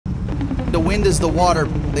The wind is the water,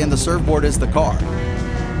 and the surfboard is the car.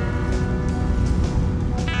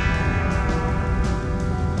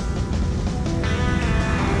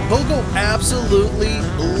 Coco absolutely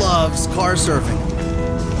loves car surfing.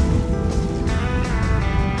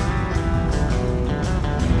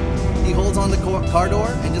 He holds on the car door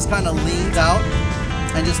and just kind of leans out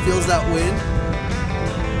and just feels that wind.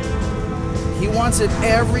 He wants it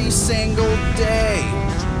every single day.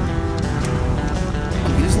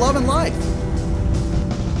 He's loving life.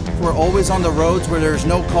 We're always on the roads where there's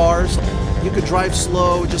no cars. You could drive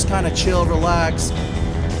slow, just kind of chill, relax.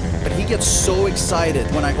 But he gets so excited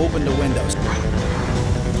when I open the windows.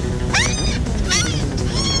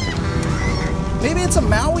 Maybe it's a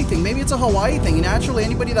Maui thing, maybe it's a Hawaii thing. Naturally,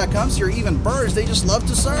 anybody that comes here, even birds, they just love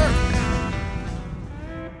to surf.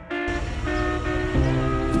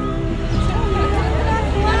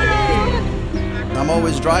 I'm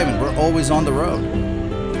always driving, we're always on the road.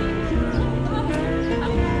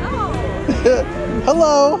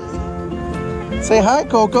 Hello! Say hi,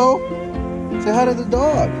 Coco. Say hi to the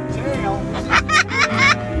dog.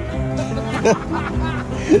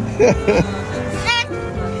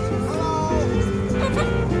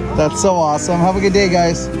 That's so awesome. Have a good day,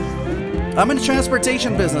 guys. I'm in the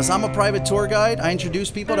transportation business. I'm a private tour guide. I introduce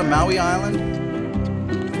people to Maui Island.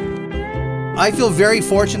 I feel very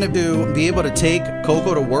fortunate to be able to take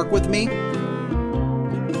Coco to work with me.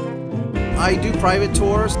 I do private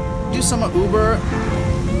tours, do some Uber.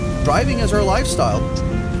 Driving is her lifestyle.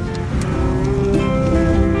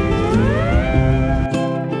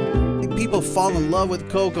 People fall in love with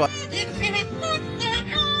Coco.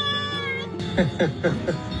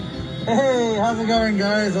 Hey, how's it going,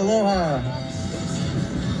 guys? Aloha.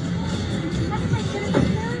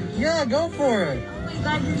 Yeah, go for it. Oh my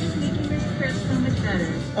God, you're just making this trip so much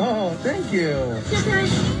better. Oh, thank you.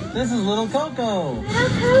 This is little Coco.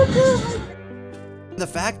 Little Coco. The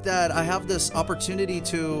fact that I have this opportunity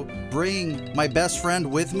to bring my best friend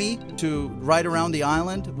with me to ride around the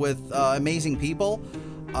island with amazing people,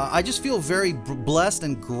 I just feel very blessed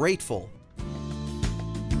and grateful.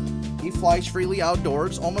 He flies freely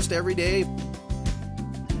outdoors almost every day.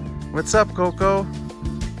 What's up, Coco?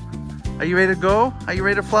 Are you ready to go? Are you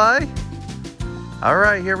ready to fly? All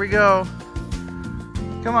right, here we go.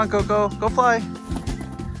 Come on, Coco, go fly.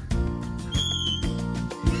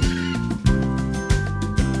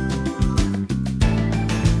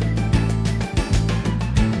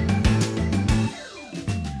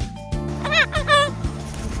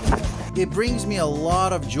 It brings me a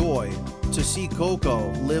lot of joy to see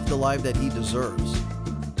Coco live the life that he deserves.